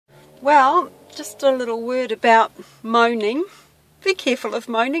Well, just a little word about moaning. Be careful of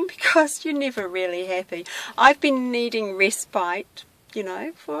moaning because you're never really happy. I've been needing respite, you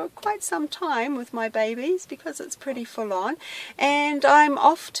know, for quite some time with my babies because it's pretty full on, and I'm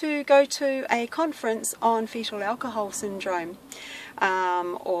off to go to a conference on fetal alcohol syndrome,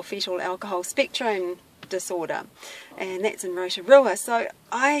 or fetal alcohol spectrum disorder, and that's in Rotorua. So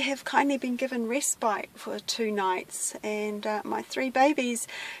I have kindly been given respite for 2 nights, and my 3 babies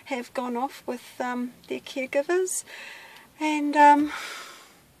have gone off with their caregivers, and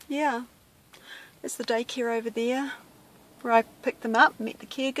yeah, there's the daycare over there where I picked them up, met the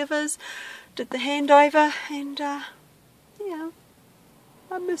caregivers, did the handover, and yeah,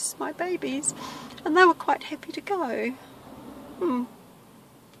 I miss my babies, and they were quite happy to go. Do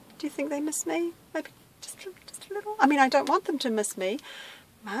you think they miss me? Maybe just a little? I mean, I don't want them to miss me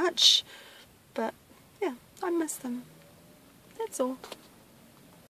much, but yeah, I miss them. That's all.